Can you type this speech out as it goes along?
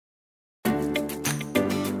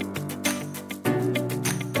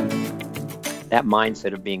that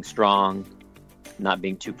mindset of being strong, not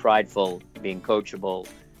being too prideful, being coachable,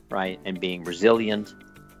 right, and being resilient,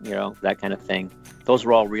 that kind of thing. Those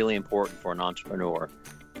are all really important for an entrepreneur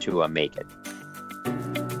to make it.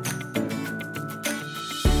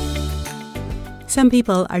 Some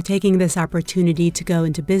people are taking this opportunity to go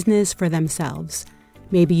into business for themselves.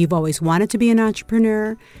 Maybe you've always wanted to be an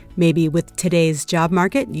entrepreneur. Maybe with today's job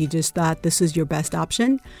market, you just thought this was your best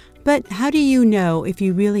option. But how do you know if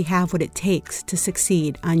you really have what it takes to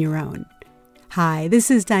succeed on your own? Hi,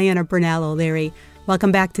 this is Diana Bernal O'Leary.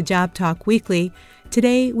 Welcome back to Job Talk Weekly.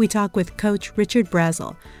 Today, we talk with Coach Richard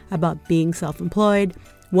Brazill about being self-employed,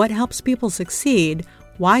 what helps people succeed,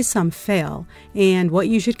 why some fail, and what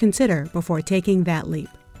you should consider before taking that leap.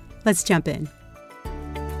 Let's jump in.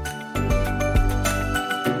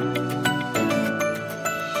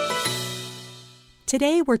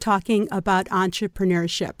 Today, we're talking about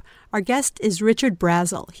entrepreneurship. Our guest is Richard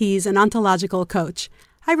Brazill. He's an ontological coach.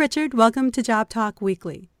 Hi, Richard. Welcome to Job Talk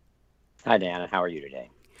Weekly. Hi, Diana. How are you today?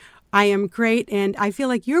 I am great, and I feel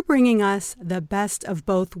like you're bringing us the best of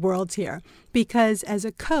both worlds here because as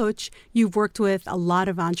a coach, you've worked with a lot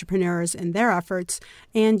of entrepreneurs in their efforts,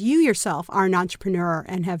 and you yourself are an entrepreneur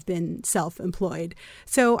and have been self-employed.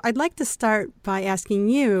 So I'd like to start by asking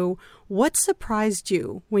you, what surprised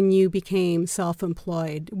you when you became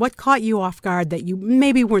self-employed? What caught you off guard that you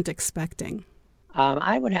maybe weren't expecting?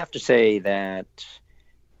 I would have to say that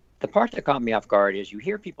the part that caught me off guard is you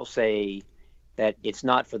hear people say that it's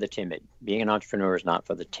not for the timid. Being an entrepreneur is not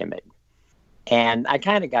for the timid. And I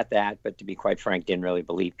kind of got that, but to be quite frank, didn't really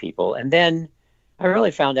believe people. And then I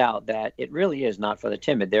really found out that it really is not for the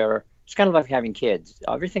timid. It's kind of like having kids.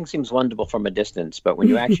 Everything seems wonderful from a distance, but when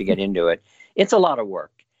you actually get into it, it's a lot of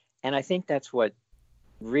work. And I think that's what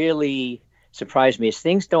really surprised me is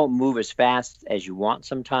things don't move as fast as you want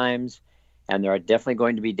sometimes. And there are definitely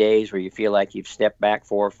going to be days where you feel like you've stepped back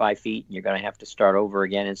 4 or 5 feet and you're going to have to start over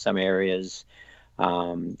again in some areas.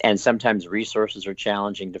 And sometimes resources are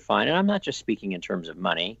challenging to find. And I'm not just speaking in terms of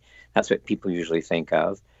money. That's what people usually think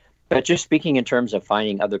of. But just speaking in terms of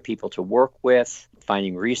finding other people to work with,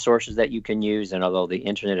 finding resources that you can use. And although the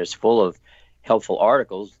internet is full of helpful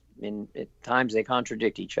articles, at times they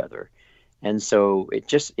contradict each other. And so it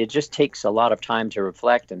just takes a lot of time to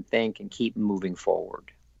reflect and think and keep moving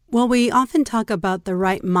forward. Well, we often talk about the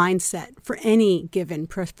right mindset for any given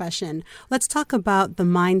profession. Let's talk about the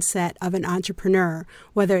mindset of an entrepreneur,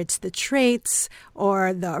 whether it's the traits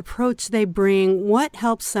or the approach they bring. What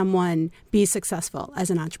helps someone be successful as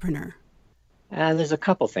an entrepreneur? There's a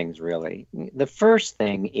couple things, really. The first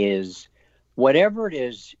thing is whatever it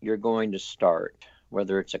is you're going to start,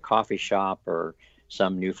 whether it's a coffee shop or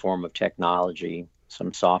some new form of technology,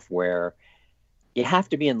 some software, you have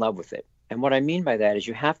to be in love with it. And what I mean by that is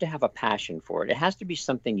you have to have a passion for it. It has to be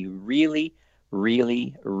something you really,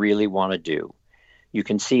 really, really want to do. You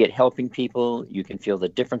can see it helping people. You can feel the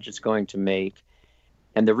difference it's going to make.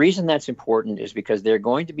 And the reason that's important is because there are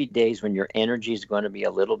going to be days when your energy is going to be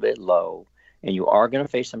a little bit low and you are going to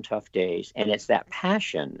face some tough days. And it's that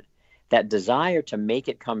passion, that desire to make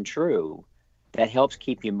it come true that helps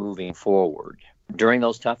keep you moving forward during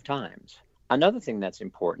those tough times. Another thing that's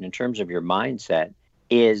important in terms of your mindset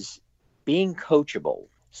is being coachable.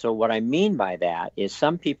 So what I mean by that is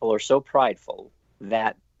some people are so prideful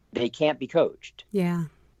that they can't be coached. Yeah.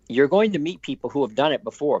 You're going to meet people who have done it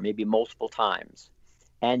before, maybe multiple times.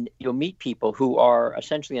 And you'll meet people who are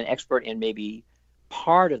essentially an expert in maybe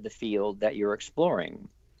part of the field that you're exploring.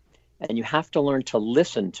 And you have to learn to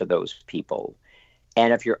listen to those people.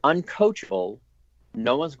 And if you're uncoachable,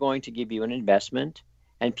 no one's going to give you an investment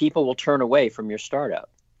and people will turn away from your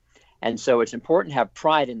startup. And so it's important to have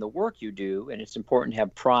pride in the work you do, and it's important to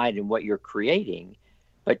have pride in what you're creating.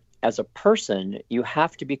 But as a person, you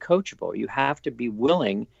have to be coachable. You have to be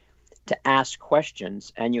willing to ask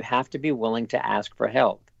questions, and you have to be willing to ask for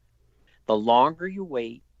help. The longer you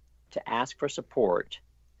wait to ask for support,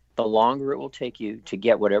 the longer it will take you to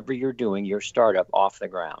get whatever you're doing, your startup, off the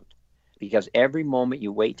ground. Because every moment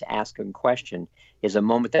you wait to ask a question is a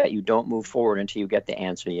moment that you don't move forward until you get the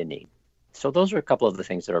answer you need. So those are a couple of the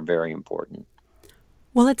things that are very important.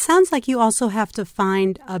 Well, it sounds like you also have to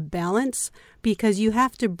find a balance because you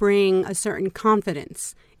have to bring a certain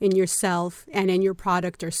confidence in yourself and in your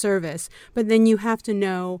product or service. But then you have to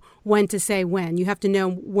know when to say when. You have to know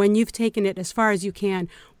when you've taken it as far as you can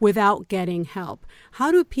without getting help.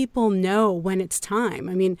 How do people know when it's time?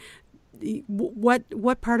 I mean,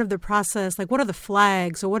 what part of the process, like what are the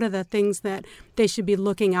flags or what are the things that they should be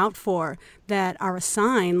looking out for that are a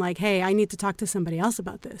sign like, hey, I need to talk to somebody else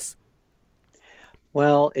about this?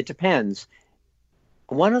 Well, it depends.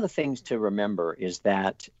 One of the things to remember is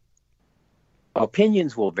that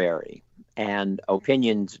Opinions will vary, and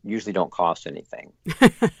opinions usually don't cost anything.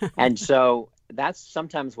 And so that's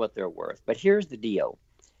sometimes what they're worth. But here's the deal.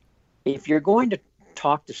 If you're going to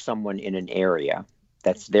talk to someone in an area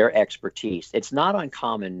that's their expertise, it's not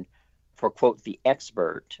uncommon for, quote, the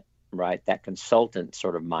expert, right, that consultant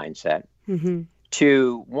sort of mindset,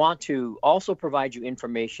 to want to also provide you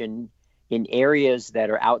information in areas that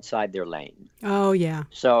are outside their lane. Oh, yeah.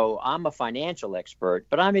 So I'm a financial expert,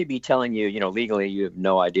 but I may be telling you, legally you have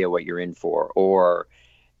no idea what you're in for, or,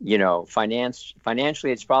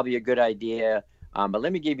 financially it's probably a good idea, but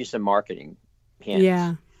let me give you some marketing hints.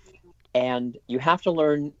 Yeah. And you have to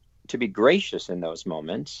learn to be gracious in those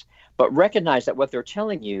moments, but recognize that what they're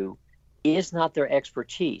telling you is not their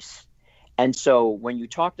expertise. And so when you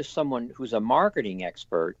talk to someone who's a marketing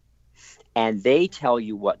expert and they tell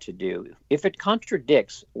you what to do, if it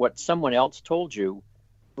contradicts what someone else told you,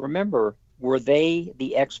 remember, were they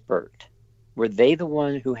the expert? Were they the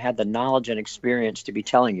one who had the knowledge and experience to be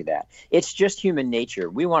telling you that? It's just human nature.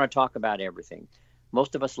 We want to talk about everything.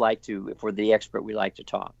 Most of us like to, if we're the expert, we like to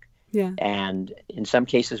talk. Yeah. And in some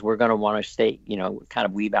cases, we're going to want to stay, kind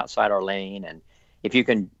of weave outside our lane. And if you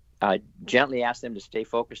can gently ask them to stay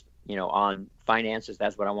focused, on finances,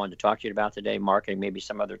 that's what I wanted to talk to you about today. Marketing, maybe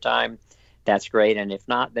some other time. That's great. And if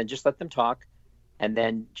not, then just let them talk and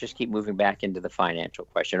then just keep moving back into the financial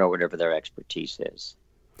question or whatever their expertise is.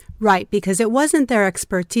 Right, because it wasn't their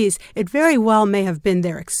expertise. It very well may have been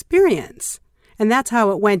their experience. And that's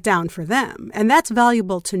how it went down for them. And that's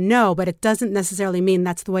valuable to know, but it doesn't necessarily mean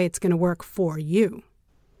that's the way it's going to work for you.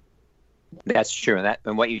 That's true.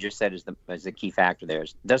 And what you just said is the key factor there.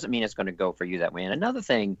 It doesn't mean it's going to go for you that way. And another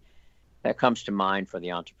thing that comes to mind for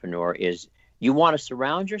the entrepreneur is you want to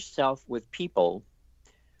surround yourself with people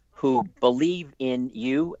who believe in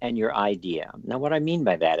you and your idea. Now, what I mean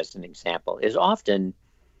by that, as an example, is often,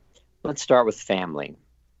 let's start with family.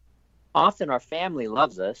 Often our family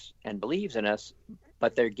loves us and believes in us,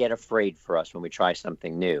 but they get afraid for us when we try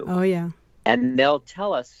something new. Oh, yeah. And they'll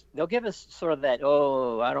give us sort of that,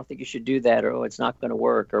 oh, I don't think you should do that, or oh, it's not going to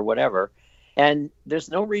work, or whatever. And there's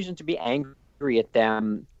no reason to be angry at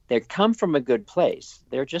them. They come from a good place.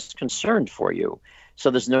 They're just concerned for you. So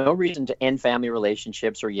there's no reason to end family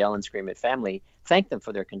relationships or yell and scream at family. Thank them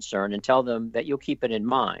for their concern and tell them that you'll keep it in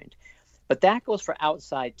mind. But that goes for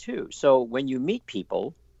outside too. So when you meet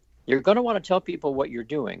people, you're going to want to tell people what you're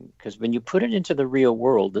doing, because when you put it into the real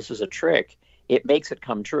world, this is a trick, it makes it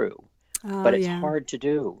come true. But it's hard to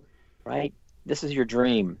do, right? This is your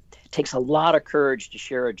dream. It takes a lot of courage to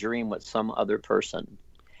share a dream with some other person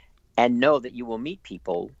and know that you will meet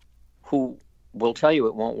people who will tell you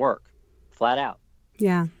it won't work, flat out.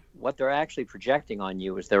 Yeah. What they're actually projecting on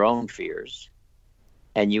you is their own fears.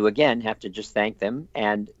 And you, again, have to just thank them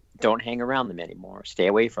and don't hang around them anymore. Stay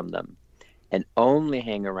away from them and only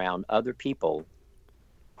hang around other people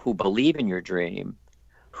who believe in your dream,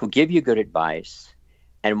 who give you good advice,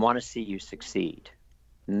 and want to see you succeed.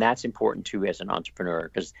 And that's important too as an entrepreneur,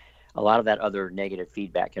 because a lot of that other negative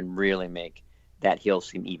feedback can really make that hill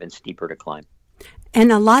seem even steeper to climb.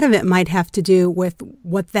 And a lot of it might have to do with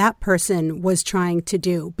what that person was trying to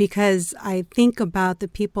do, because I think about the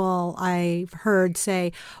people I've heard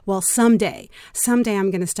say, well, someday I'm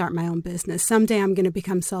going to start my own business. Someday I'm going to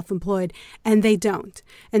become self-employed. And they don't.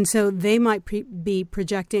 And so they might be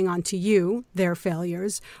projecting onto you their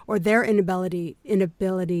failures or their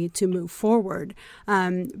inability to move forward.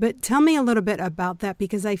 But tell me a little bit about that,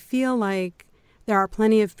 because I feel like there are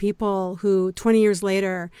plenty of people who 20 years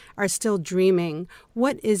later are still dreaming.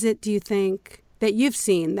 What is it, do you think, that you've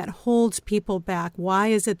seen that holds people back? Why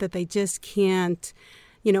is it that they just can't,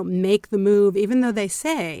 make the move, even though they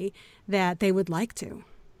say that they would like to?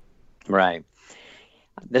 Right.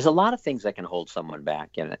 There's a lot of things that can hold someone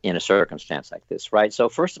back in a circumstance like this, right? So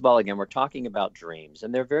first of all, again, we're talking about dreams,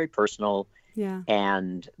 and they're very personal,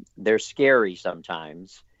 and they're scary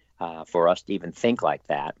sometimes for us to even think like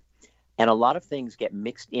that. And a lot of things get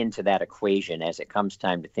mixed into that equation as it comes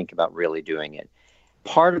time to think about really doing it.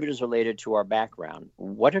 Part of it is related to our background.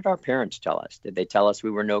 What did our parents tell us? Did they tell us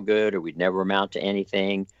we were no good or we'd never amount to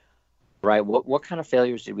anything? Right? What kind of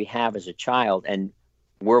failures did we have as a child? And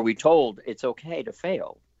were we told it's okay to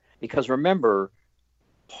fail? Because remember,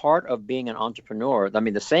 part of being an entrepreneur,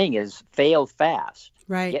 the saying is fail fast.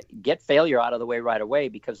 Right. Get failure out of the way right away,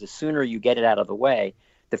 because the sooner you get it out of the way,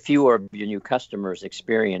 the fewer of your new customers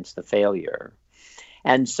experience the failure.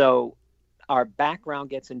 And so our background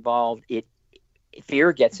gets involved.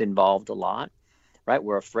 Fear gets involved a lot, right?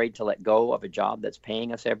 We're afraid to let go of a job that's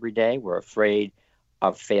paying us every day. We're afraid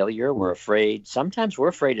of failure. Sometimes we're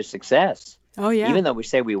afraid of success. Oh, yeah. Even though we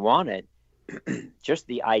say we want it, just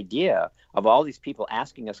the idea of all these people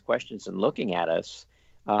asking us questions and looking at us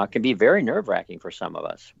can be very nerve-wracking for some of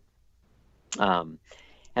us.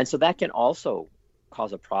 And so that can also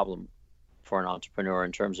cause a problem for an entrepreneur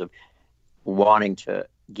in terms of wanting to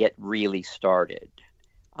get really started.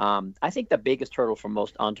 I think the biggest hurdle for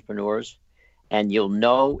most entrepreneurs, and you'll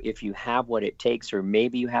know if you have what it takes, or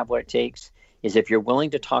maybe you have what it takes, is if you're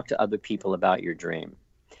willing to talk to other people about your dream.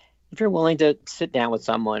 If you're willing to sit down with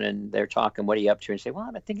someone and they're talking, what are you up to? And say, well,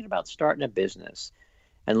 I've been thinking about starting a business,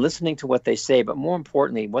 and listening to what they say. But more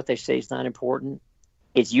importantly, what they say is not important.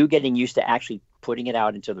 It's you getting used to actually putting it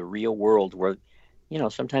out into the real world where,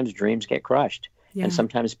 sometimes dreams get crushed and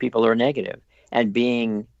sometimes people are negative, and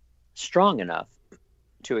being strong enough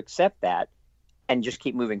to accept that and just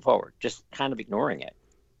keep moving forward, just kind of ignoring it.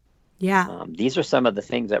 Yeah. These are some of the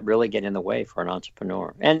things that really get in the way for an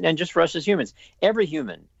entrepreneur, and just for us as humans. Every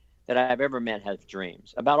human that I've ever met has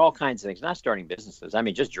dreams about all kinds of things, not starting businesses. I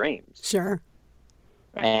mean, just dreams. Sure.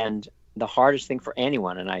 And the hardest thing for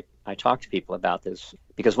anyone, and I talk to people about this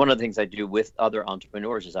because one of the things I do with other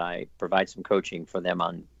entrepreneurs is I provide some coaching for them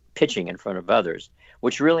on pitching in front of others,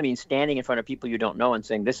 which really means standing in front of people you don't know and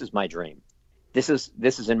saying, this is my dream. This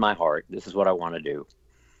is in my heart. This is what I want to do.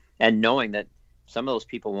 And knowing that some of those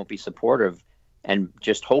people won't be supportive, and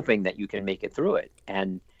just hoping that you can make it through it.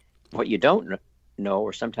 And what you don't know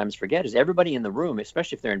or sometimes forget is everybody in the room,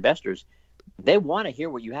 especially if they're investors, they want to hear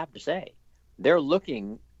what you have to say. They're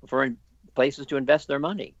looking for places to invest their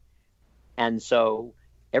money. And so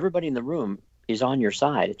everybody in the room is on your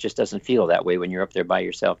side. It just doesn't feel that way when you're up there by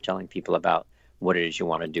yourself telling people about what it is you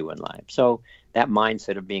want to do in life. So that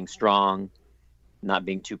mindset of being strong, not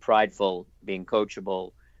being too prideful, being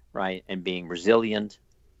coachable, right, and being resilient,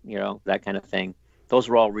 that kind of thing, those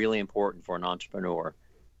are all really important for an entrepreneur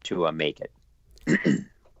to make it.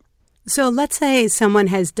 So let's say someone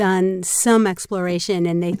has done some exploration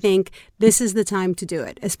and they think this is the time to do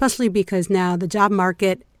it, especially because now the job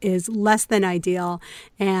market is less than ideal,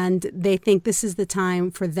 and they think this is the time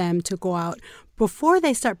for them to go out. Before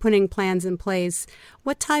they start putting plans in place,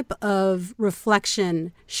 what type of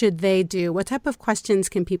reflection should they do? What type of questions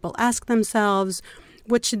can people ask themselves?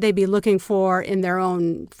 What should they be looking for in their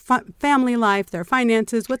own family life, their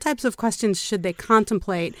finances? What types of questions should they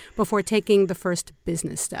contemplate before taking the first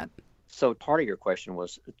business step? So part of your question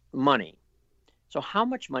was money. So how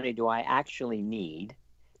much money do I actually need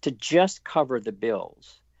to just cover the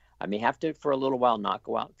bills? I may have to, for a little while, not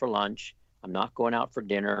go out for lunch. I'm not going out for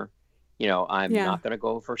dinner. I'm not going to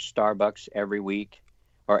go for Starbucks every week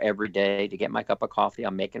or every day to get my cup of coffee.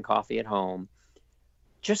 I'm making coffee at home.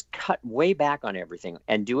 Just cut way back on everything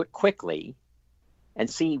and do it quickly, and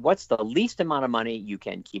see what's the least amount of money you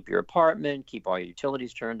can keep your apartment, keep all your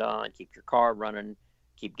utilities turned on, keep your car running,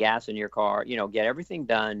 keep gas in your car, get everything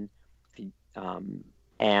done.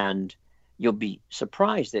 And you'll be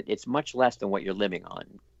surprised that it's much less than what you're living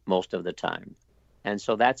on most of the time. And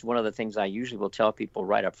so that's one of the things I usually will tell people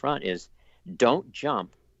right up front is don't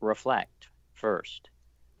jump, reflect first.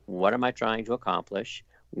 What am I trying to accomplish?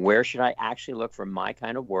 Where should I actually look for my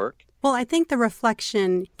kind of work? Well, I think the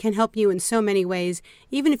reflection can help you in so many ways,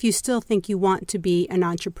 even if you still think you want to be an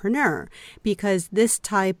entrepreneur, because this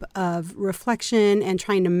type of reflection and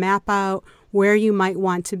trying to map out where you might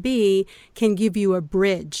want to be can give you a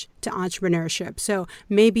bridge to entrepreneurship. So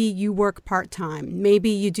maybe you work part-time, maybe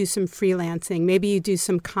you do some freelancing, maybe you do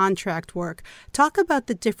some contract work. Talk about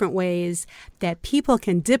the different ways that people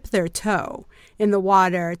can dip their toe in the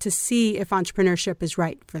water to see if entrepreneurship is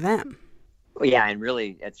right for them. Well, yeah, and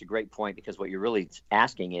really, that's a great point, because what you're really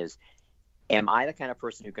asking is, am I the kind of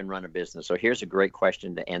person who can run a business? So here's a great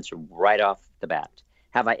question to answer right off the bat.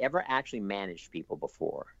 Have I ever actually managed people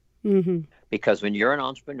before? Mm-hmm. Because when you're an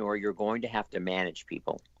entrepreneur, you're going to have to manage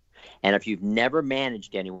people. And if you've never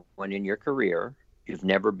managed anyone in your career, you've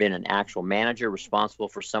never been an actual manager responsible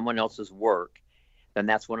for someone else's work, then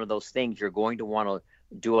that's one of those things you're going to want to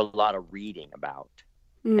do a lot of reading about.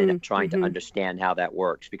 And trying to understand how that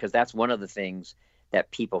works, because that's one of the things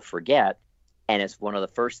that people forget. And it's one of the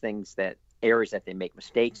first things areas that they make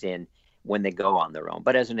mistakes in when they go on their own.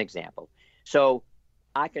 But as an example, so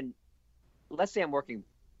let's say I'm working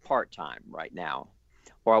part-time right now,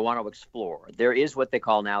 or I want to explore. There is what they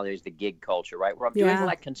call nowadays the gig culture, right? Where I'm doing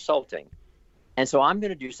like consulting. And so I'm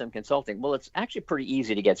going to do some consulting. Well, it's actually pretty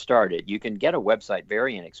easy to get started. You can get a website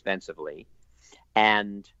very inexpensively,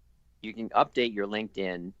 and you can update your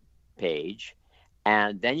LinkedIn page,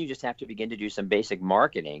 and then you just have to begin to do some basic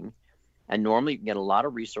marketing. And normally you can get a lot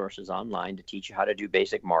of resources online to teach you how to do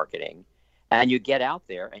basic marketing. And you get out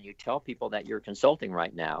there and you tell people that you're consulting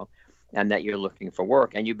right now and that you're looking for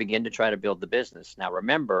work, and you begin to try to build the business. Now,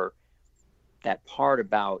 remember, that part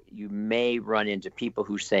about you may run into people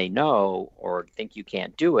who say no or think you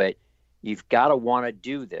can't do it. You've got to want to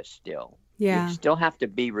do this still. You Yeah. still have to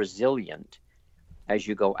be resilient as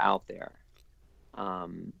you go out there.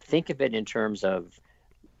 Think of it in terms of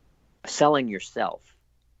selling yourself.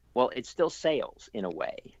 Well, it's still sales in a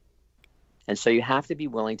way. And so you have to be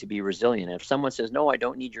willing to be resilient. If someone says, no, I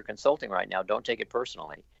don't need your consulting right now, don't take it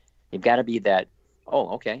personally. You've got to be that,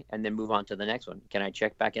 oh, okay, and then move on to the next one. Can I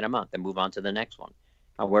check back in a month and move on to the next one,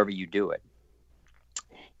 however you do it.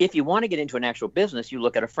 If you want to get into an actual business, you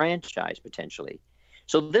look at a franchise potentially.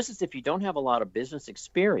 So this is if you don't have a lot of business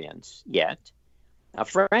experience yet, a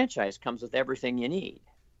franchise comes with everything you need,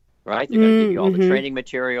 right? They're going to give you all the training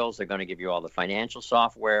materials. They're going to give you all the financial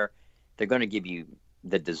software. They're going to give you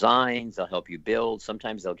the designs. They'll help you build.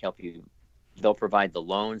 Sometimes they'll provide the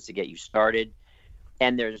loans to get you started.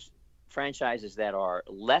 And there's franchises that are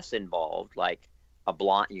less involved, like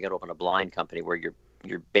you got to open a blind company where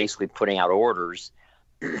you're basically putting out orders.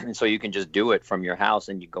 And so you can just do it from your house,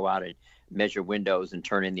 and you go out and measure windows and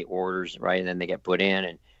turn in the orders, right? And then they get put in,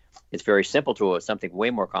 and it's very simple to something way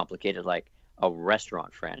more complicated, like a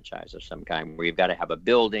restaurant franchise of some kind, where you've got to have a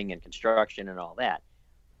building and construction and all that.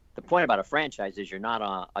 The point about a franchise is you're not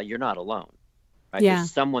alone, right? Yeah.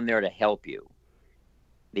 There's someone there to help you.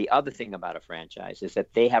 The other thing about a franchise is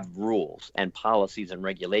that they have rules and policies and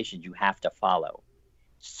regulations you have to follow.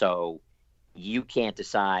 So you can't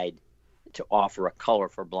decide to offer a color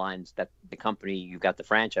for blinds that the company you got the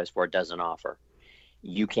franchise for doesn't offer.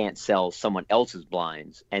 You can't sell someone else's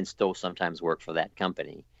blinds and still sometimes work for that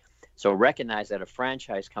company. So recognize that a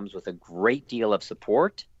franchise comes with a great deal of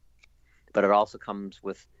support, but it also comes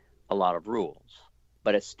with a lot of rules.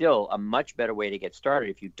 But it's still a much better way to get started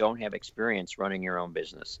if you don't have experience running your own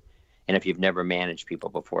business. And if you've never managed people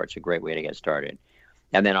before, it's a great way to get started.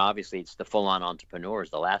 And then obviously it's the full-on entrepreneur is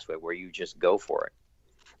the last way, where you just go for it.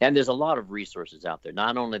 And there's a lot of resources out there,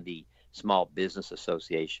 not only the Small Business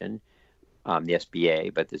Association, the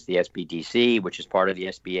SBA, but there's the SBDC, which is part of the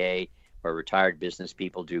SBA, where retired business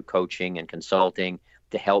people do coaching and consulting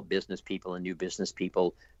to help business people and new business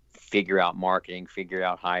people figure out marketing, figure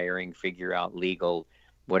out hiring, figure out legal,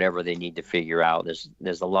 whatever they need to figure out.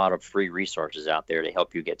 There's a lot of free resources out there to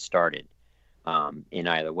help you get started in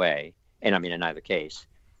either way, and I mean in either case.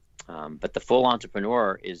 But the full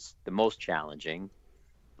entrepreneur is the most challenging,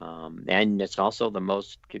 and it's also the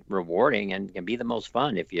most rewarding and can be the most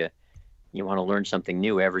fun if you want to learn something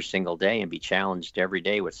new every single day and be challenged every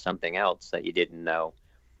day with something else that you didn't know,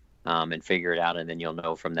 and figure it out, and then you'll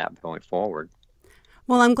know from that point forward.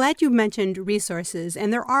 Well, I'm glad you mentioned resources,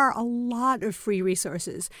 and there are a lot of free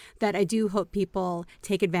resources that I do hope people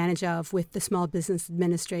take advantage of with the Small Business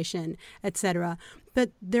Administration, et cetera. But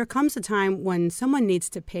there comes a time when someone needs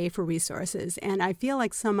to pay for resources, and I feel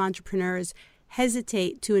like some entrepreneurs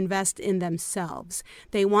hesitate to invest in themselves.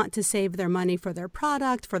 They want to save their money for their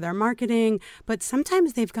product, for their marketing, but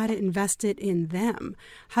sometimes they've got to invest it in them.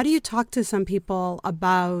 How do you talk to some people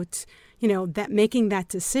about that making that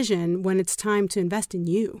decision when it's time to invest in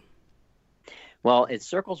you? Well, it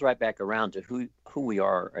circles right back around to who we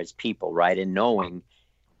are as people, right? And knowing,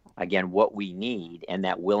 again, what we need and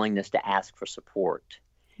that willingness to ask for support.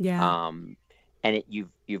 Yeah. And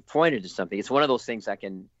you've pointed to something. It's one of those things that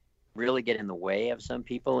can really get in the way of some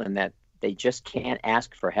people, and that they just can't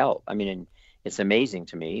ask for help. I mean, and it's amazing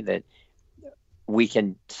to me that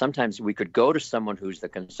sometimes we could go to someone who's the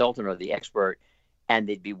consultant or the expert, and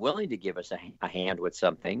they'd be willing to give us a hand with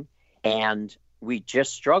something, and we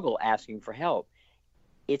just struggle asking for help.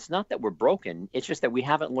 It's not that we're broken. It's just that we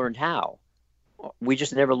haven't learned how. We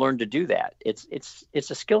just never learned to do that. It's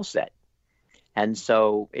a skill set. And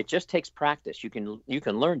so it just takes practice. You can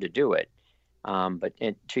learn to do it. But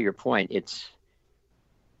to your point, it's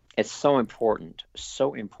so important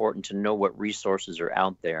to know what resources are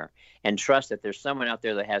out there and trust that there's someone out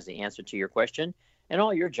there that has the answer to your question. And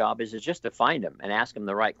all your job is just to find them and ask them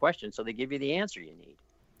the right question so they give you the answer you need.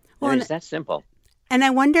 Well, it's that simple. And I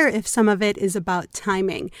wonder if some of it is about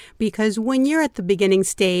timing, because when you're at the beginning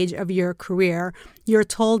stage of your career, you're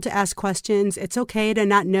told to ask questions. It's okay to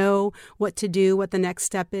not know what to do, what the next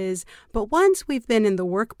step is. But once we've been in the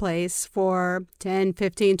workplace for 10,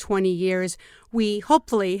 15, 20 years, we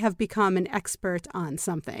hopefully have become an expert on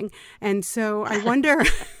something. And so I wonder...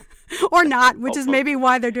 or not, which is maybe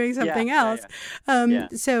why they're doing something else.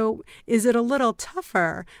 So is it a little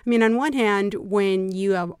tougher? I mean, on one hand, when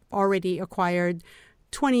you have already acquired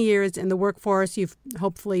 20 years in the workforce, you've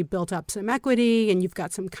hopefully built up some equity and you've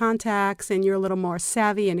got some contacts and you're a little more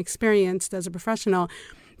savvy and experienced as a professional.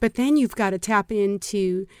 But then you've got to tap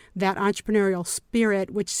into that entrepreneurial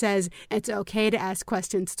spirit, which says it's okay to ask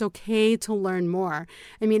questions. It's okay to learn more.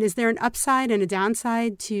 I mean, is there an upside and a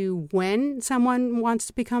downside to when someone wants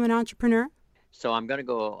to become an entrepreneur? So I'm going to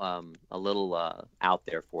go a little out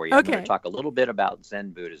there for you. Okay. I'm going to talk a little bit about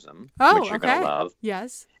Zen Buddhism, Oh, which you're going to love.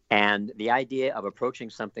 Yes. And the idea of approaching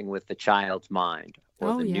something with the child's mind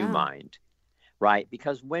or the new mind, right?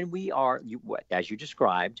 Because when we are, as you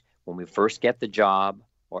described, when we first get the job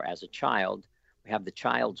or as a child, we have the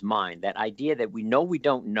child's mind, that idea that we know we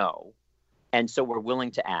don't know. And so we're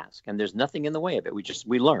willing to ask. And there's nothing in the way of it.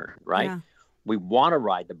 We learn, right? Yeah. We want to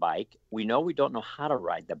ride the bike. We know we don't know how to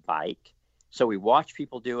ride the bike. So we watch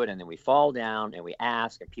people do it, and then we fall down and we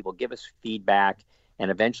ask, and people give us feedback,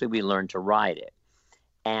 and eventually we learn to ride it.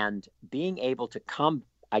 And being able to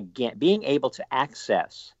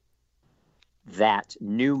access that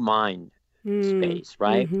new mind space,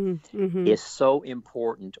 right, is so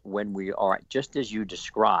important when we are, just as you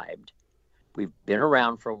described, we've been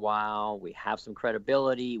around for a while, we have some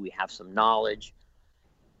credibility, we have some knowledge.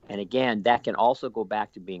 And again, that can also go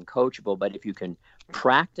back to being coachable. But if you can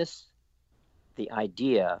practice the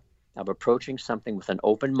idea of approaching something with an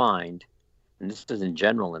open mind, and this is in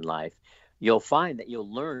general in life, you'll find that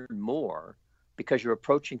you'll learn more because you're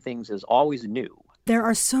approaching things as always new. There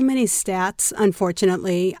are so many stats,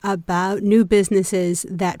 unfortunately, about new businesses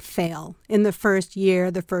that fail in the first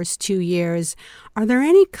year, the first 2 years. Are there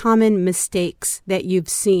any common mistakes that you've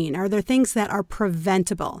seen? Are there things that are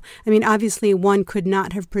preventable? I mean, obviously, one could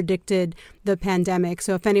not have predicted the pandemic.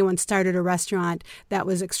 So if anyone started a restaurant, that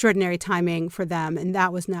was extraordinary timing for them, and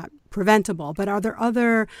that was not preventable. But are there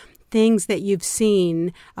other things that you've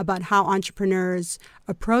seen about how entrepreneurs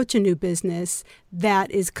approach a new business that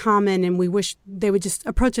is common and we wish they would just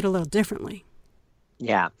approach it a little differently?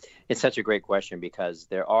 Yeah, it's such a great question because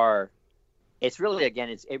it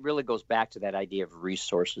really goes back to that idea of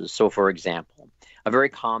resources. So for example, a very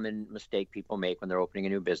common mistake people make when they're opening a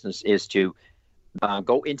new business is to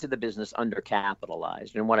go into the business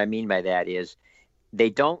undercapitalized. And what I mean by that is they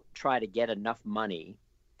don't try to get enough money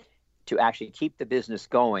to actually keep the business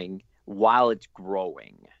going while it's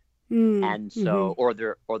growing. And so, or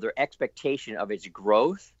their expectation of its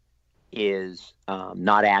growth is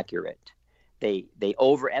not accurate. They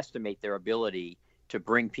overestimate their ability to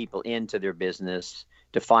bring people into their business,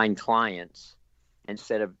 to find clients,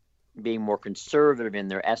 instead of being more conservative in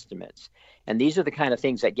their estimates. And these are the kind of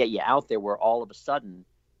things that get you out there where all of a sudden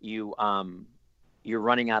you're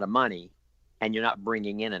running out of money and you're not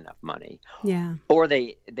bringing in enough money. Yeah. Or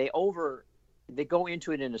they go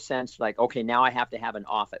into it in a sense like, okay, now I have to have an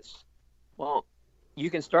office. Well,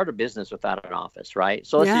 you can start a business without an office, right?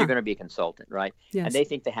 So let's say you're going to be a consultant, right? Yes. And they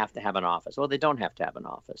think they have to have an office. Well, they don't have to have an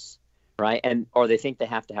office, right? Or they think they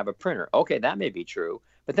have to have a printer. Okay, that may be true.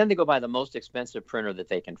 But then they go buy the most expensive printer that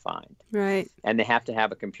they can find. Right. And they have to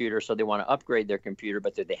have a computer, so they want to upgrade their computer,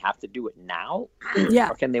 but do they have to do it now?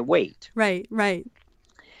 Yeah. Or can they wait? Right.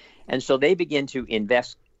 And so they begin to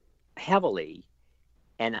invest heavily.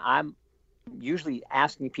 And I'm usually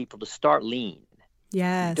asking people to start lean.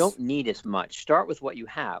 Yes. You don't need as much. Start with what you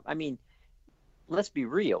have. I mean, let's be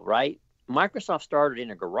real, right? Microsoft started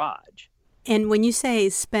in a garage. And when you say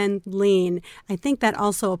spend lean, I think that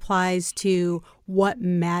also applies to what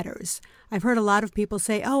matters. I've heard a lot of people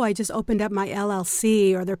say, oh, I just opened up my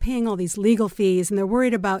LLC, or they're paying all these legal fees, and they're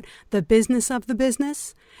worried about the business of the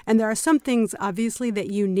business. And there are some things, obviously, that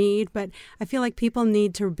you need, but I feel like people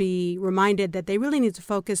need to be reminded that they really need to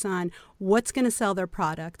focus on what's going to sell their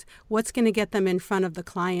product, what's going to get them in front of the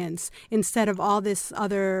clients, instead of all this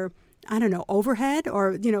other, I don't know, overhead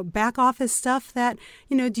or, back office stuff that,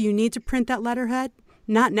 do you need to print that letterhead?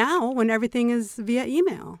 Not now when everything is via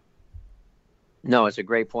email. No, it's a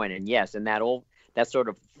great point. And yes, and that sort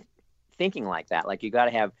of thinking like that, like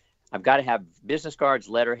I've got to have business cards,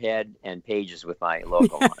 letterhead, and pages with my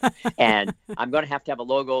logo on it. And I'm going to have a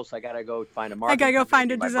logo, so I got to go find a marketing. I got to go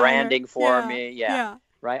find a designer. Branding for me. Yeah.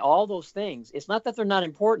 Right. All those things. It's not that they're not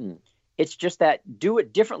important. It's just that do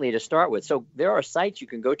it differently to start with. So there are sites you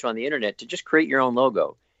can go to on the internet to just create your own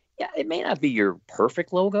logo. Yeah, it may not be your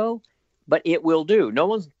perfect logo, but it will do. No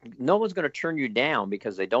one's going to turn you down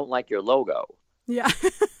because they don't like your logo. Yeah.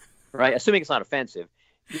 Right. Assuming it's not offensive,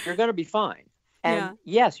 you're going to be fine. And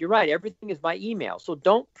yes, you're right. Everything is by email. So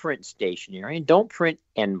don't print stationery and don't print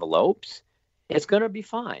envelopes. It's going to be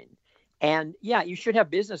fine. And yeah, you should have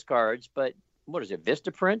business cards, but what is it,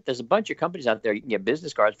 Vistaprint? There's a bunch of companies out there you can get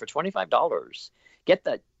business cards for $25. Get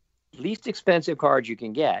the least expensive cards you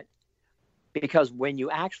can get, because when you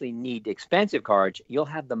actually need expensive cards, you'll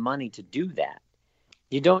have the money to do that.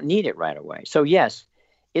 You don't need it right away. So yes,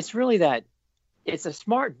 it's really that it's a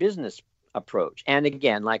smart business approach. And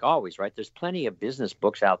again, like always, right, there's plenty of business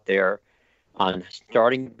books out there on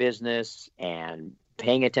starting business and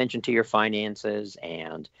paying attention to your finances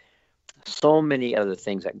and so many other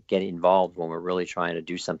things that get involved when we're really trying to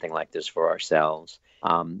do something like this for ourselves.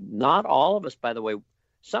 Not all of us, by the way,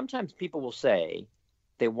 sometimes people will say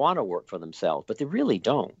they want to work for themselves, but they really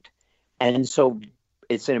don't. And so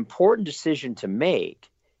it's an important decision to make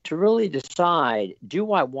to really decide,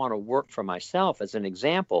 do I want to work for myself? As an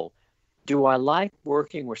example, do I like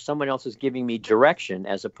working where someone else is giving me direction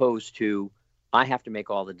as opposed to I have to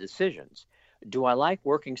make all the decisions? Do I like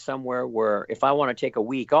working somewhere where if I want to take a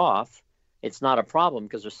week off, it's not a problem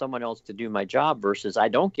because there's someone else to do my job versus I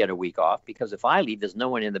don't get a week off because if I leave, there's no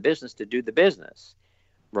one in the business to do the business,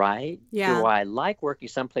 right? Yeah. Do I like working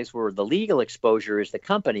someplace where the legal exposure is the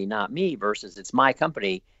company, not me, versus it's my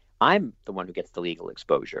company, I'm the one who gets the legal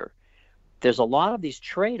exposure? There's a lot of these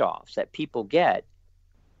trade-offs that people get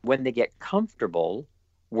when they get comfortable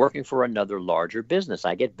working for another larger business.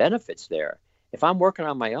 I get benefits there. If I'm working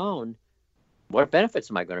on my own, what benefits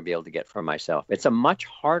am I going to be able to get for myself? It's a much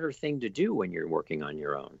harder thing to do when you're working on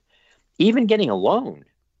your own. Even getting a loan,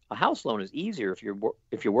 a house loan is easier if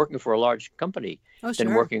you're working for a large company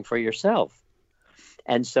than working for yourself.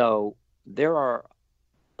 And so there are,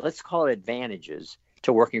 let's call it advantages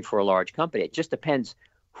to working for a large company. It just depends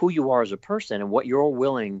who you are as a person and what you're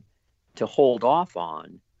willing to hold off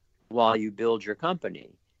on while you build your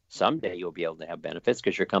company. Someday you'll be able to have benefits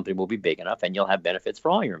because your company will be big enough and you'll have benefits for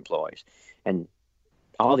all your employees. And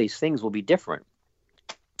all these things will be different.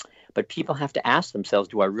 But people have to ask themselves,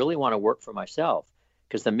 do I really want to work for myself?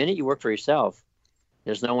 Because the minute you work for yourself,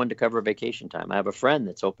 there's no one to cover vacation time. I have a friend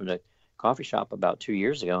that's opened a coffee shop about 2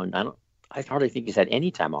 years ago, and I hardly think he's had any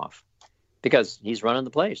time off because he's running the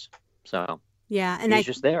place. So yeah, and he's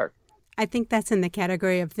just there. I think that's in the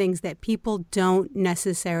category of things that people don't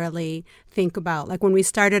necessarily think about. Like when we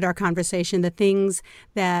started our conversation, the things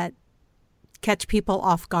that catch people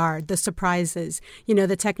off guard, the surprises,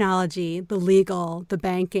 the technology, the legal, the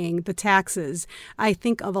banking, the taxes. I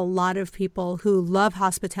think of a lot of people who love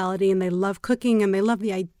hospitality and they love cooking and they love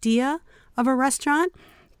the idea of a restaurant.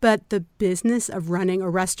 But the business of running a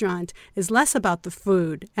restaurant is less about the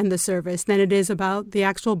food and the service than it is about the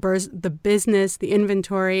actual the business, the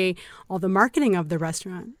inventory, all the marketing of the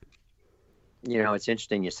restaurant. It's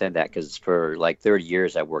interesting you said that because for like 30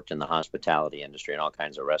 years, I worked in the hospitality industry and all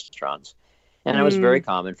kinds of restaurants. And it was very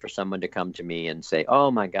common for someone to come to me and say,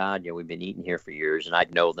 oh, my God, we've been eating here for years. And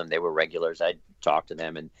I'd know them. They were regulars. I'd talk to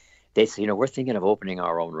them. And they'd say, we're thinking of opening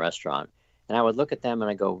our own restaurant. And I would look at them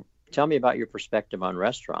and I go, tell me about your perspective on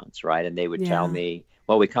restaurants, right? And they would tell me,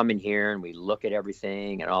 well, we come in here and we look at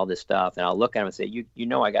everything and all this stuff. And I'll look at them and say,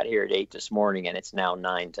 I got here at 8 this morning and it's now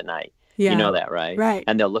 9 tonight. Yeah. You know that, right? Right.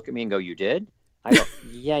 And they'll look at me and go, you did? I go,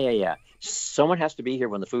 yeah. Someone has to be here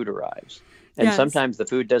when the food arrives. And sometimes the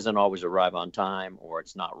food doesn't always arrive on time or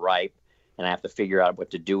it's not ripe. And I have to figure out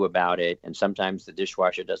what to do about it. And sometimes the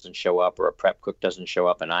dishwasher doesn't show up or a prep cook doesn't show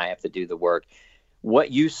up and I have to do the work.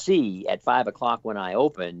 What you see at 5 o'clock when I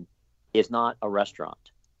open is not a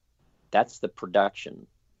restaurant. That's the production.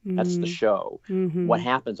 That's the show. Mm-hmm. What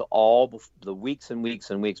happens all the weeks and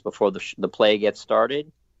weeks and weeks before the play gets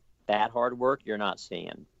started, that hard work you're not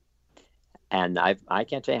seeing. And I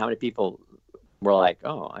can't tell you how many people were like,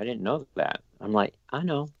 oh, I didn't know that. I'm like, I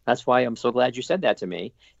know. That's why I'm so glad you said that to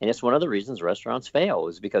me. And it's one of the reasons restaurants fail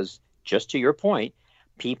is because, just to your point,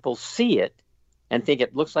 people see it and think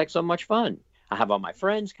it looks like so much fun. I have all my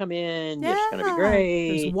friends come in. Yeah, it's going to be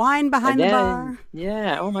great. There's wine behind the bar.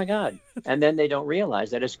 Yeah. Oh, my God. And then they don't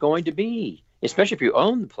realize that it's going to be, especially if you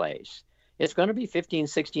own the place, it's going to be 15,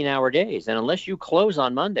 16-hour days. And unless you close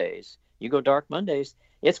on Mondays, you go dark Mondays,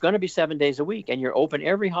 it's going to be 7 days a week. And you're open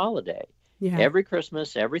every holiday. Yeah. Every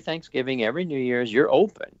Christmas, every Thanksgiving, every New Year's, you're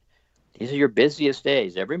open. These are your busiest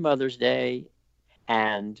days, every Mother's Day.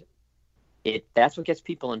 And that's what gets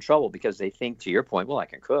people in trouble because they think, to your point, well, I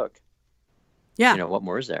can cook. Yeah. What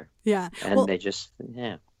more is there? Yeah. And they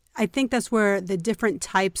I think that's where the different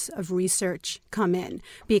types of research come in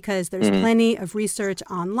because there's plenty of research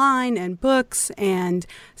online and books and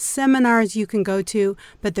seminars you can go to,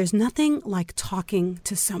 but there's nothing like talking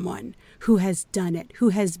to someone who has done it, who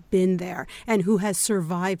has been there, and who has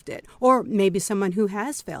survived it, or maybe someone who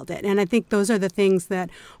has failed it. And I think those are the things that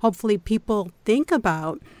hopefully people think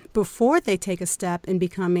about before they take a step in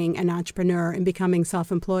becoming an entrepreneur and becoming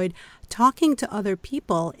self-employed, talking to other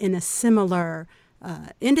people in a similar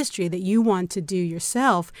industry that you want to do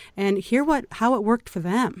yourself and hear how it worked for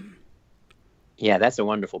them. Yeah, that's a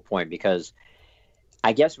wonderful point because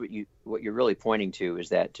I guess what you're really pointing to is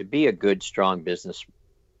that to be a good, strong business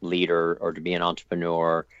leader or to be an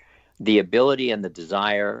entrepreneur, the ability and the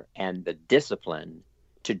desire and the discipline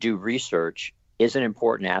to do research is an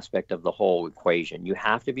important aspect of the whole equation. You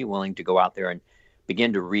have to be willing to go out there and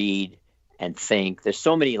begin to read and think. There's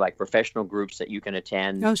so many like professional groups that you can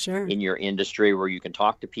attend in your industry where you can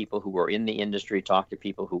talk to people who are in the industry, talk to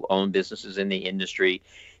people who own businesses in the industry,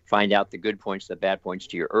 find out the good points, the bad points.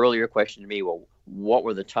 To your earlier question to me, well, what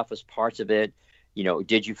were the toughest parts of it? You know,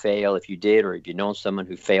 did you fail? If you did, or if you know someone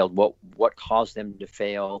who failed, what caused them to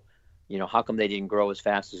fail? You know, how come they didn't grow as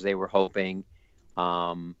fast as they were hoping?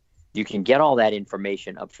 You can get all that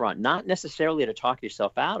information up front, not necessarily to talk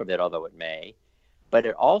yourself out of it, although it may, but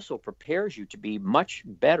it also prepares you to be much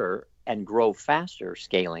better and grow faster,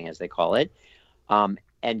 scaling as they call it,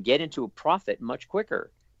 and get into a profit much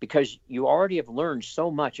quicker because you already have learned so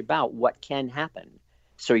much about what can happen.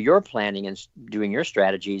 So you're planning and doing your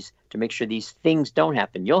strategies to make sure these things don't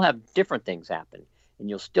happen. You'll have different things happen and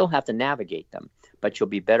you'll still have to navigate them, but you'll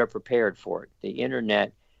be better prepared for it. The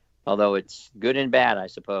internet, although it's good and bad, I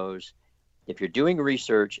suppose, if you're doing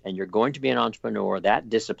research and you're going to be an entrepreneur, that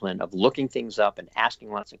discipline of looking things up and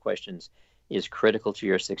asking lots of questions is critical to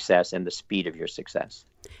your success and the speed of your success.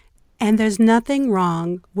 And there's nothing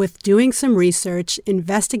wrong with doing some research,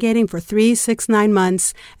 investigating for 3, 6, 9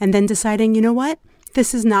 months, and then deciding, you know what,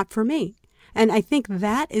 this is not for me. And I think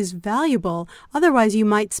that is valuable. Otherwise, you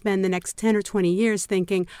might spend the next 10 or 20 years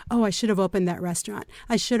thinking, oh, I should have opened that restaurant.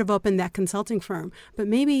 I should have opened that consulting firm. But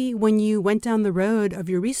maybe when you went down the road of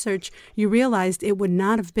your research, you realized it would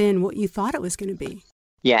not have been what you thought it was going to be.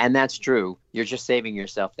 Yeah, and that's true. You're just saving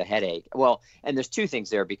yourself the headache. Well, and there's two things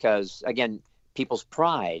there because, again, people's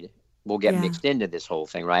pride will get mixed into this whole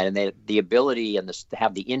thing, right? And the ability and to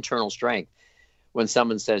have the internal strength. When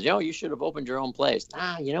someone says, you should have opened your own place.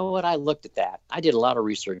 You know what? I looked at that. I did a lot of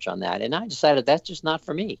research on that. And I decided that's just not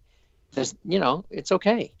for me. It's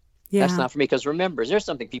okay. Yeah. That's not for me. Because remember, there's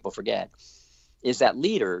something people forget, is that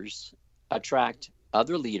leaders attract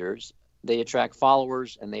other leaders. They attract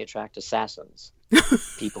followers and they attract assassins,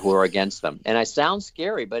 people who are against them. And I sound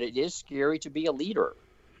scary, but it is scary to be a leader.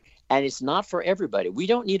 And it's not for everybody. We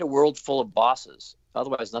don't need a world full of bosses.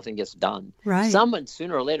 Otherwise, nothing gets done. Right. Someone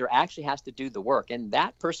sooner or later actually has to do the work. And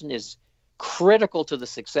that person is critical to the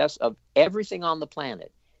success of everything on the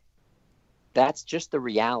planet. That's just the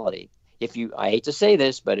reality. I hate to say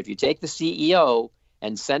this, but if you take the CEO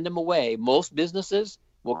and send him away, most businesses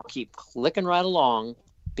will keep clicking right along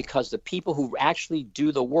because the people who actually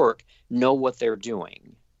do the work know what they're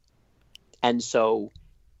doing. And so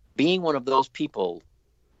being one of those people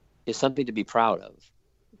is something to be proud of.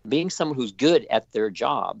 Being someone who's good at their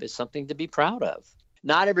job is something to be proud of.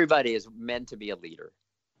 Not everybody is meant to be a leader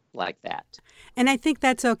like that. And I think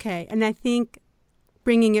that's okay. And I think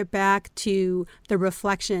bringing it back to the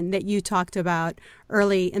reflection that you talked about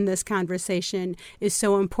early in this conversation is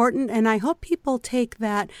so important. And I hope people take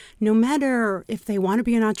that no matter if they want to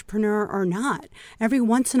be an entrepreneur or not. Every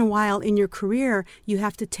once in a while in your career, you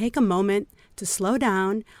have to take a moment to slow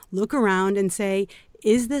down, look around and say,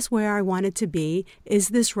 is this where I want it to be? Is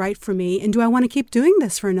this right for me? And do I want to keep doing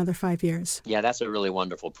this for another 5 years? Yeah, that's a really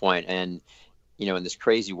wonderful point. And, in this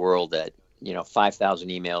crazy world that, 5,000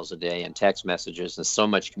 emails a day and text messages and so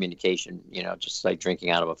much communication, just like drinking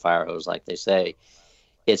out of a fire hose, like they say,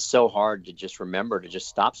 it's so hard to just remember to just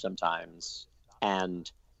stop sometimes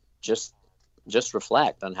and just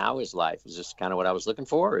reflect on how is life? Is this kind of what I was looking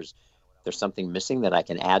for? Is there something missing that I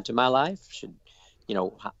can add to my life?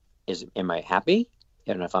 Am I happy?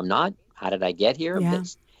 And if I'm not, how did I get here? Yeah.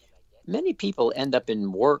 Many people end up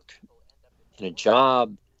in work, in a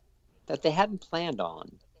job that they hadn't planned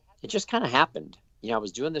on. It just kind of happened. I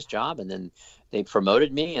was doing this job and then they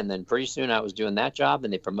promoted me. And then pretty soon I was doing that job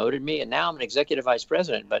and they promoted me. And now I'm an executive vice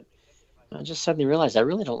president. But I just suddenly realized I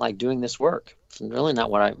really don't like doing this work. It's really not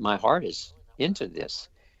what my heart is into this.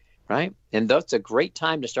 Right. And that's a great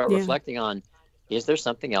time to start reflecting on, is there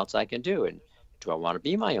something else I can do? And do I want to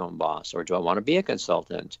be my own boss, or do I want to be a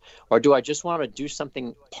consultant, or do I just want to do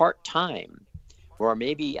something part-time, or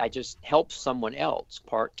maybe I just help someone else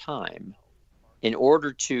part-time in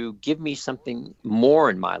order to give me something more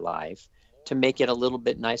in my life to make it a little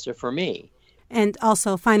bit nicer for me? And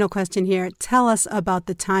also, final question here, tell us about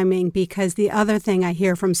the timing, because the other thing I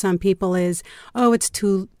hear from some people is, oh, it's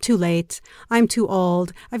too late. I'm too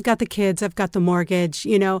old. I've got the kids. I've got the mortgage.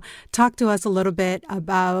 Talk to us a little bit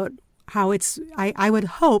about how I would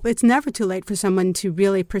hope it's never too late for someone to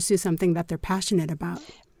really pursue something that they're passionate about.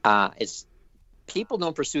 People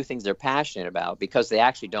don't pursue things they're passionate about because they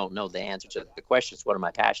actually don't know the answer to the question, what am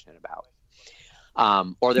I passionate about?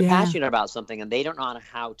 Or they're passionate about something and they don't know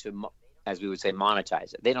how to as we would say,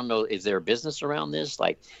 monetize it. They don't know, is there a business around this?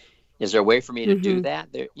 Like, is there a way for me to do that?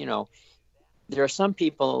 There are some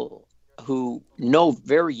people who know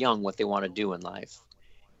very young what they want to do in life.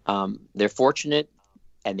 They're fortunate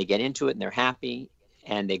and they get into it and they're happy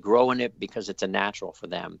and they grow in it because it's a natural for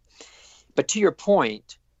them. But to your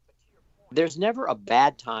point, there's never a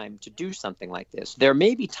bad time to do something like this. There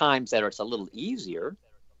may be times that it's a little easier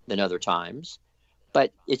than other times,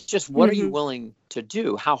 but it's just, what are you willing to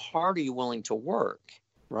do? How hard are you willing to work,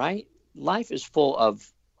 right? Life is full of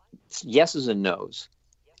yeses and nos,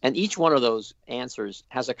 and each one of those answers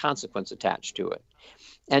has a consequence attached to it.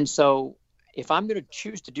 And so if I'm going to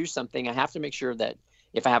choose to do something, I have to make sure that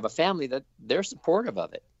if I have a family, that they're supportive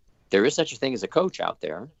of it. There is such a thing as a coach out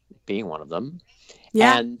there, being one of them.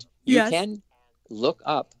 Yeah. And you can look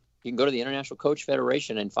up, you can go to the International Coach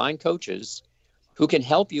Federation and find coaches who can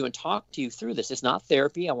help you and talk to you through this. It's not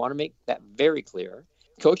therapy. I want to make that very clear.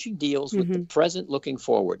 Coaching deals with the present looking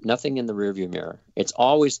forward, nothing in the rearview mirror. It's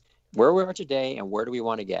always where we are today and where do we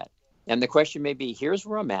want to get? And the question may be, here's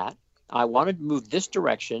where I'm at. I want to move this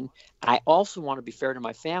direction. I also want to be fair to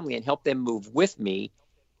my family and help them move with me.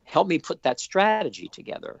 Help me put that strategy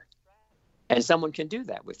together. And someone can do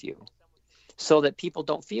that with you so that people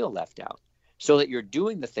don't feel left out, so that you're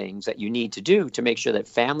doing the things that you need to do to make sure that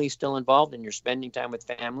family's still involved and you're spending time with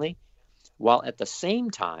family, while at the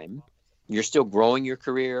same time, you're still growing your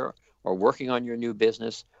career or working on your new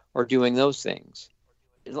business or doing those things.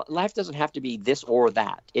 Life doesn't have to be this or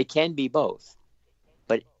that. It can be both.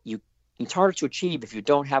 But it's harder to achieve if you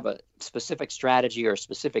don't have a specific strategy or a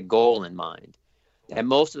specific goal in mind. And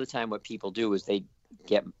most of the time what people do is they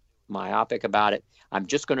get myopic about it. I'm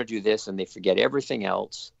just going to do this, and they forget everything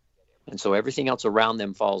else. And so everything else around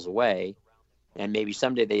them falls away. And maybe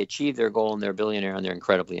someday they achieve their goal and they're a billionaire and they're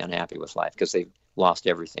incredibly unhappy with life because they've lost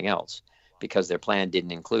everything else, because their plan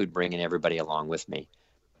didn't include bringing everybody along with me.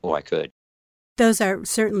 Oh, I could. Those are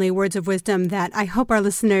certainly words of wisdom that I hope our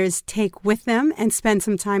listeners take with them and spend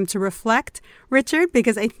some time to reflect, Richard,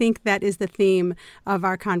 because I think that is the theme of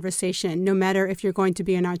our conversation. No matter if you're going to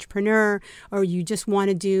be an entrepreneur or you just want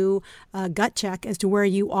to do a gut check as to where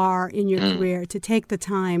you are in your career, to take the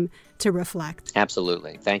time to reflect.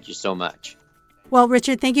 Absolutely. Thank you so much. Well,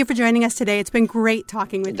 Richard, thank you for joining us today. It's been great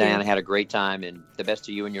talking with you. Diana, I had a great time, and the best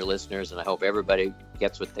to you and your listeners, and I hope everybody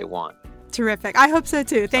gets what they want. Terrific. I hope so,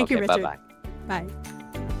 too. Thank you, Richard. Bye-bye. Bye.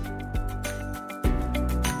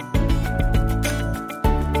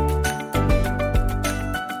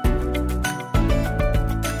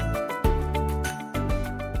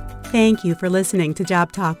 Thank you for listening to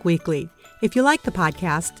Job Talk Weekly. If you like the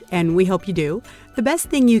podcast, and we hope you do, the best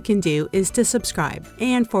thing you can do is to subscribe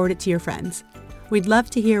and forward it to your friends. We'd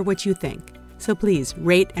love to hear what you think, so please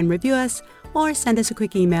rate and review us or send us a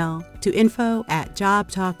quick email to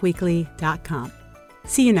info@jobtalkweekly.com.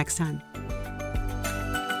 See you next time.